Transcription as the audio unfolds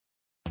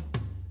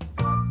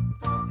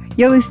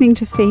You're listening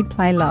to Feed,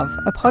 Play, Love,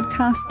 a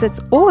podcast that's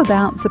all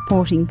about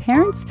supporting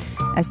parents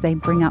as they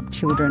bring up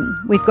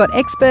children. We've got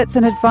experts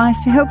and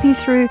advice to help you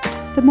through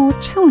the more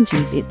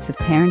challenging bits of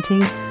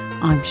parenting.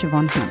 I'm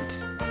Siobhan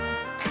Hunt.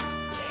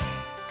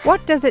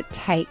 What does it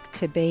take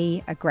to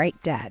be a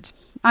great dad?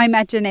 I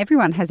imagine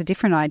everyone has a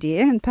different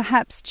idea, and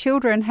perhaps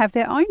children have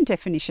their own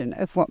definition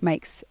of what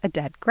makes a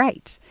dad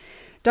great.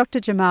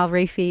 Dr. Jamal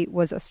Rifi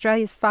was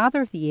Australia's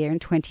Father of the Year in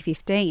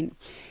 2015.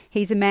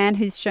 He's a man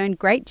who's shown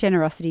great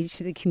generosity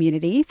to the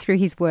community through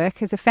his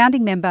work as a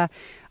founding member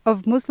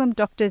of Muslim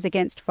Doctors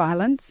Against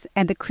Violence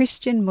and the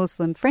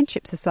Christian-Muslim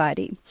Friendship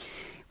Society.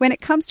 When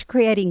it comes to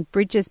creating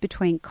bridges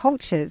between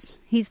cultures,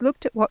 he's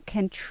looked at what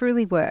can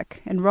truly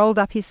work and rolled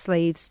up his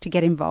sleeves to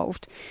get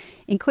involved,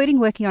 including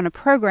working on a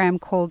program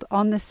called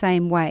On the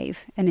Same Wave,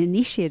 an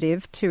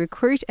initiative to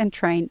recruit and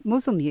train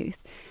Muslim youth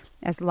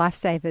as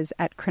lifesavers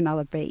at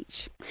Cronulla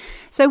Beach.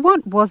 So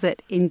what was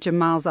it in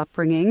Jamal's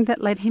upbringing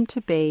that led him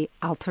to be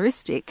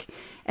altruistic?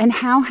 And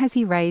how has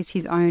he raised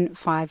his own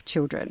 5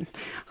 children?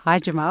 Hi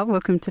Jamal,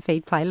 welcome to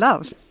Feed, Play,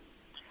 Love.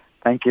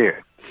 Thank you.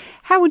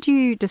 How would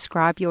you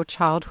describe your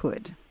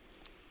childhood?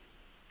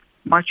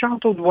 My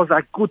childhood was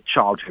a good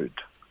childhood,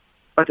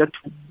 but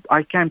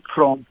I came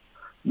from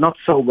not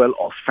so well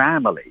off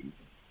family.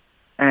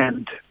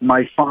 And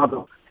my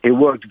father, he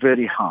worked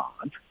very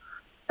hard.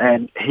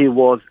 And he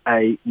was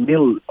a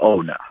mill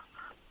owner.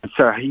 And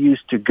so he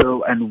used to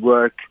go and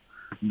work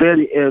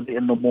very early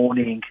in the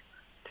morning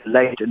to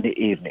late in the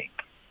evening.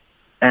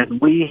 And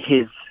we,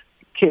 his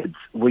kids,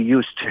 we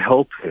used to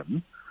help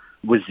him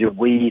with the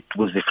wheat,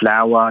 with the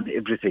flour and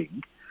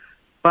everything.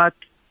 But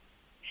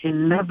he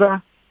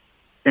never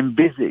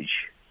envisaged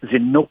the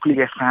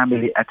nuclear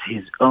family as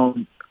his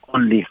own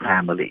only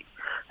family.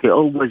 He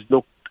always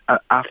looked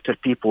after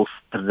people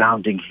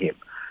surrounding him,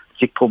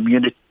 the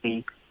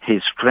community,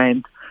 his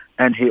friends,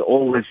 and he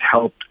always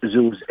helped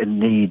those in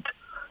need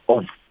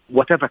of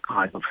whatever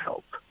kind of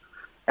help.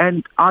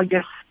 And I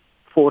guess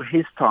for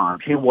his time,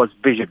 he was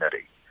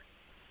visionary.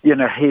 You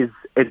know, his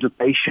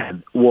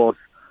education was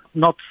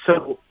not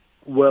so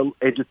well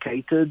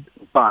educated,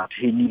 but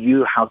he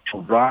knew how to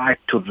write,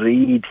 to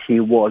read.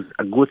 He was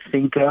a good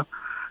thinker,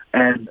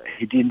 and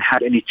he didn't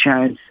have any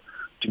chance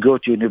to go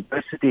to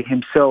university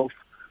himself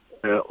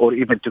or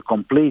even to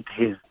complete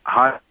his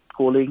high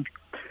schooling.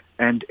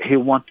 And he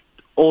wanted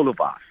all of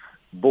us,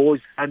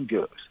 boys and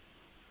girls,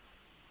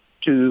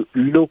 to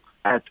look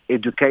at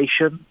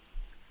education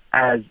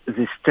as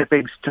the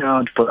stepping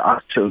stone for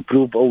us to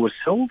improve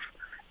ourselves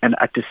and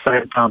at the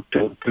same time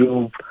to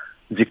improve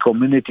the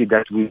community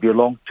that we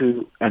belong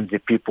to and the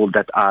people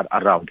that are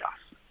around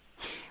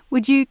us.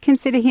 Would you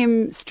consider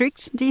him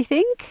strict, do you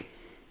think?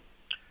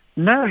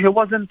 No, he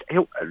wasn't.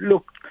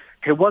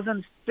 He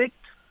wasn't strict,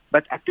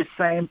 but at the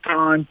same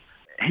time,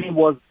 he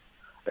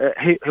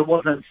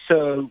wasn't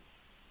so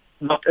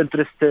not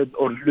interested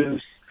or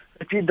loose.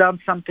 If you've done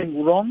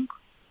something wrong,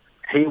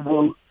 he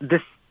will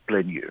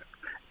discipline you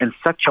in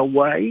such a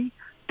way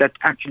that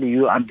actually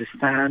you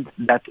understand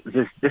that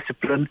this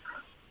discipline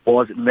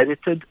was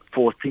merited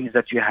for things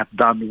that you have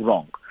done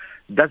wrong.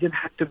 Doesn't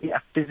have to be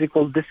a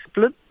physical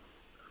discipline,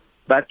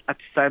 but at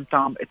the same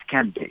time it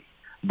can be.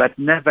 But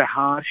never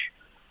harsh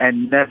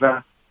and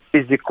never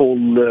physical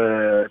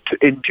to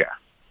injure.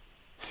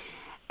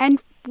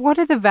 And what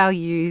are the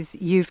values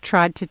you've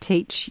tried to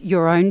teach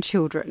your own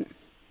children?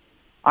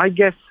 I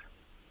guess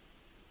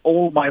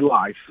all my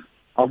life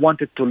I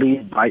wanted to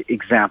lead by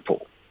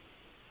example.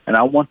 And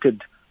I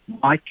wanted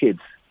my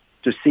kids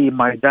to see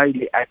my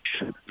daily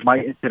action, my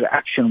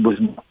interaction with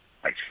my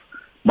wife,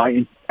 my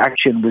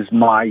interaction with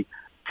my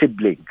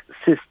siblings,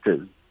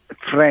 sisters,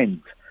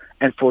 friends,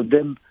 and for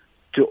them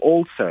to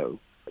also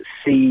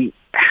see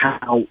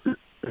how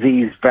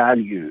these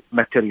values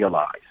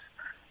materialize.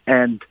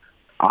 And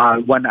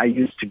when I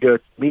used to go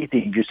to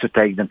meetings, used to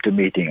take them to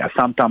meetings.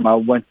 Sometimes I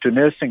went to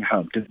nursing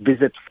home to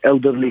visit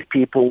elderly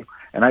people,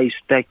 and I used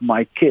to take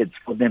my kids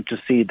for them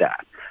to see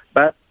that.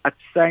 But at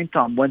the same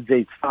time, when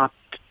they start,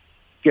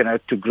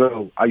 to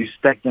grow, I used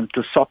to take them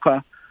to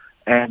soccer,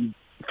 and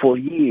for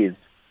years,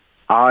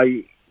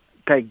 I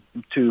take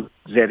them to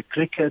their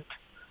cricket,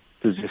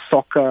 to the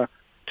soccer,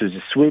 to the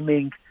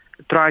swimming,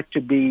 try to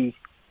be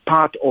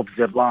part of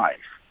their life,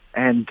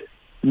 and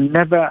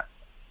never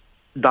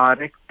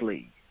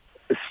directly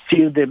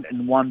steer them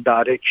in one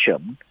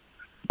direction,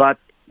 but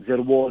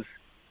there was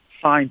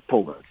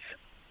signposts,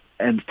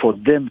 and for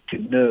them to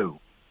know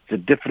the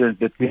difference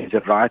between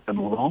the right and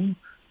wrong,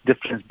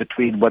 difference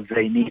between what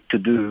they need to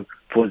do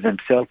for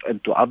themselves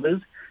and to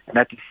others, and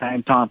at the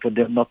same time for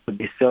them not to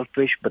be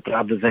selfish, but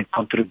rather than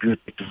contribute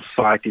to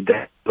society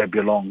that they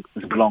belong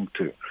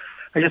to.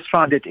 I just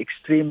found it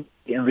extremely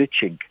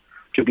enriching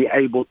to be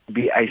able to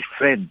be a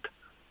friend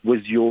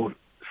with your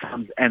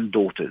sons and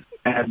daughters.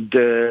 And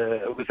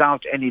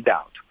without any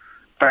doubt,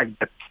 the fact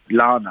that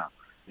Lana,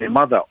 the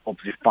mother of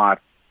the 5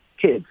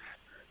 kids,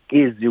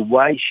 is the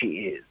way she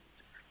is,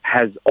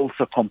 has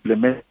also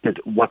complemented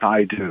what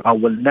I do. I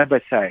will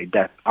never say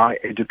that I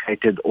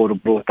educated or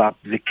brought up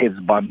the kids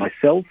by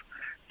myself.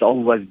 It's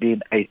always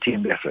been a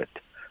team effort.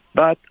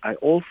 But I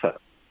also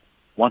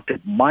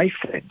wanted my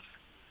friends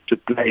to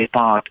play a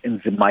part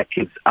in my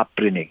kids'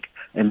 upbringing.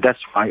 And that's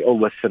why I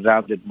always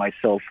surrounded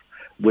myself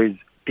with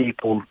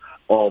people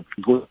of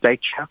good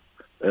nature,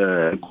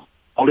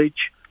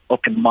 knowledge,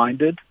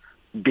 open-minded,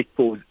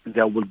 because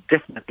they will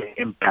definitely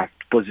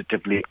impact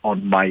positively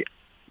on my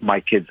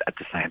kids at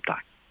the same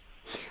time.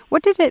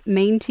 What did it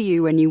mean to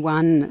you when you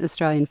won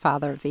Australian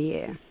Father of the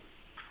Year?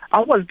 I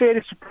was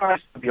very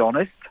surprised, to be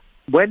honest,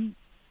 when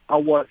I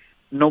was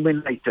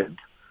nominated,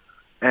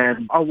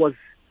 and I was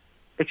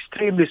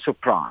extremely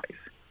surprised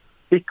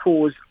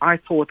because I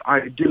thought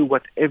I'd do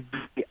what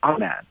every other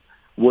man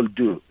will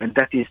do, and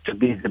that is to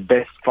be the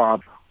best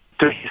father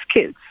to his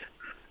kids.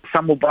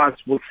 Some of us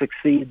will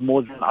succeed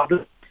more than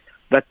others,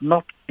 but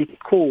not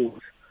because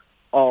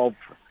of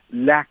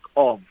lack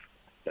of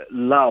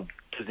love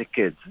to the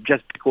kids,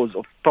 just because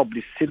of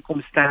probably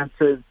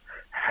circumstances,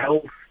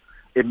 health,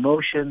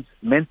 emotions,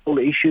 mental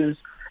issues.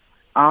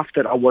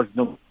 After I was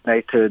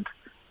nominated,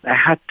 I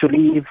had to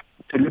leave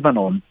to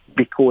Lebanon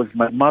because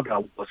my mother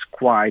was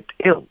quite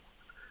ill.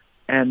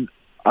 And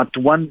at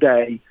one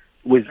day,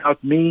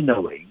 without me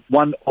knowing,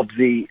 one of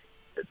the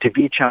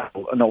TV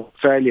channel in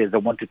Australia, they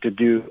wanted to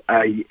do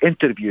an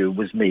interview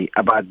with me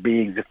about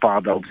being the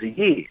Father of the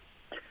Year.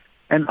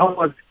 And I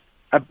was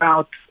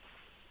about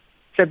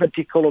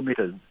 70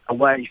 kilometers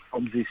away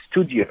from the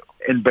studio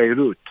in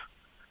Beirut.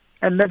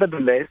 And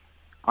nevertheless,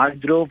 I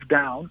drove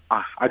down.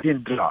 I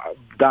didn't drive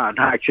down.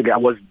 Actually, I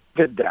was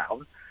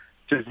down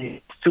to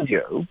the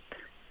studio.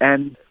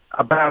 And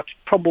about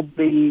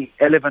probably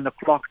 11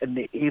 o'clock in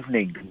the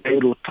evening,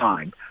 Beirut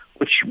time,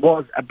 which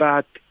was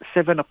about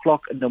 7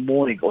 o'clock in the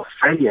morning,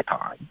 Australia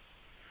time.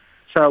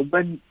 So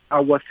when I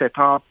was set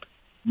up,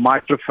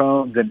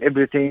 microphones and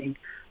everything,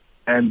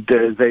 and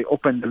they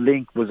opened the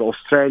link with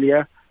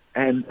Australia,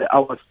 and I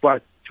was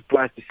quite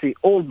surprised to see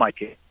all my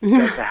kids. They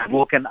had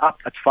woken up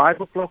at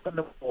 5 o'clock in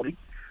the morning,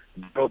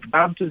 drove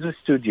down to the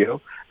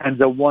studio, and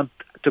they want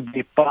to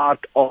be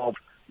part of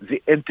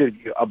the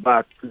interview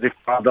about the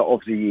Father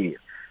of the Year.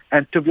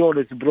 And to be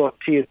honest, it brought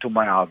tears to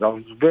my eyes. I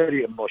was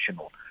very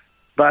emotional.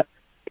 But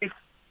if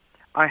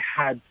I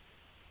had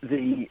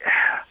the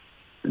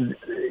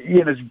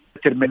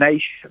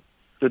determination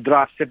to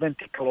drive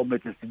 70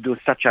 kilometers to do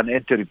such an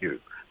interview,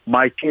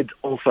 my kids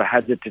also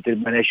had the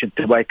determination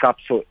to wake up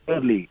so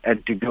early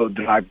and to go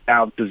drive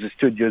down to the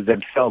studio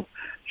themselves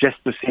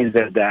just to see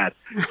their dad.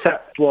 So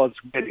it was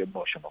very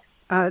emotional.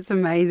 Oh, it's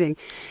amazing.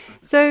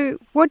 So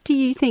what do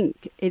you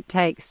think it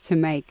takes to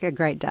make a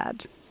great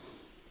dad?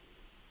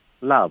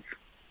 Love.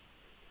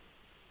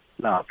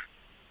 Love.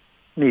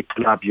 You need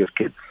to love your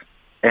kids.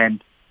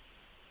 And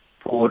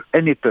for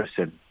any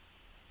person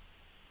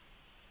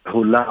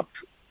who loves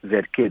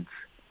their kids,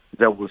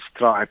 they will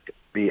strive to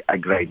be a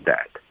great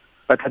dad.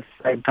 But at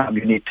the same time,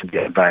 you need to be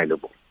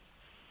available.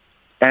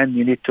 And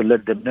you need to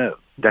let them know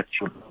that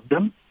you love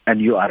them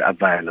and you are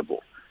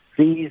available.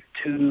 These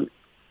two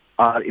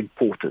are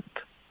important.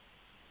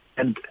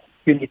 And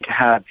you need to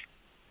have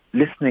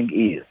listening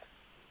ears.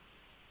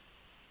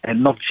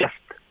 And not just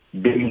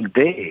being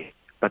there,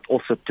 but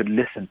also to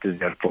listen to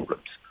their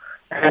problems.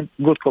 And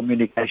good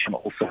communication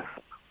also.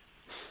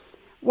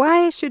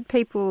 Why should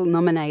people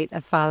nominate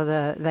a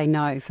father they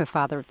know for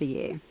Father of the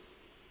Year?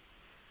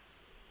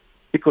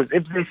 Because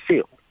if they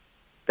feel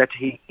that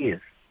he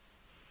is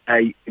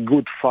a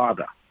good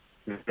father,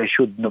 they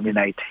should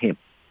nominate him.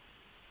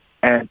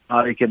 And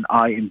I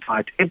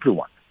invite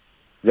everyone.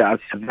 They are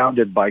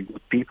surrounded by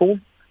good people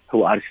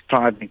who are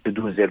striving to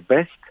do their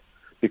best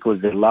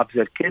because they love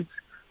their kids.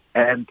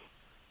 And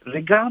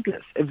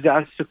regardless if they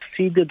are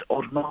succeeded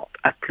or not,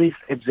 at least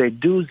if they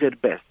do their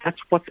best,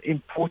 that's what's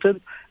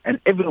important. And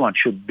everyone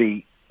should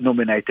be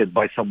nominated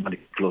by somebody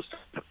close to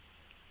them.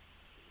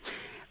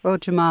 Well,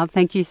 Jamal,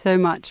 thank you so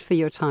much for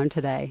your time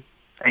today.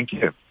 Thank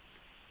you.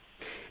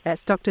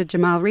 That's Dr.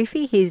 Jamal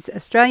Rifi. He's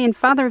Australian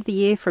Father of the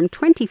Year from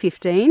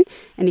 2015.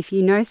 And if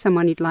you know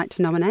someone you'd like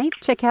to nominate,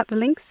 check out the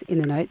links in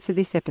the notes of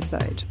this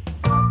episode.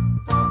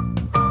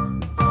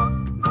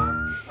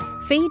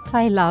 Feed,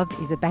 Play, Love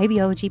is a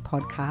babyology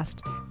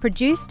podcast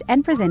produced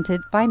and presented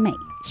by me,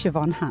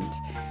 Siobhan Hunt.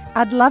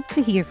 I'd love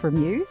to hear from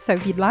you, so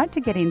if you'd like to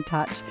get in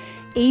touch,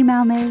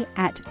 email me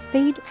at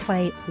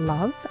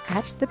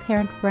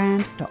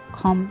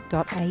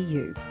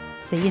feedplaylove@theparentbrand.com.au.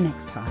 See you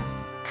next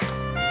time.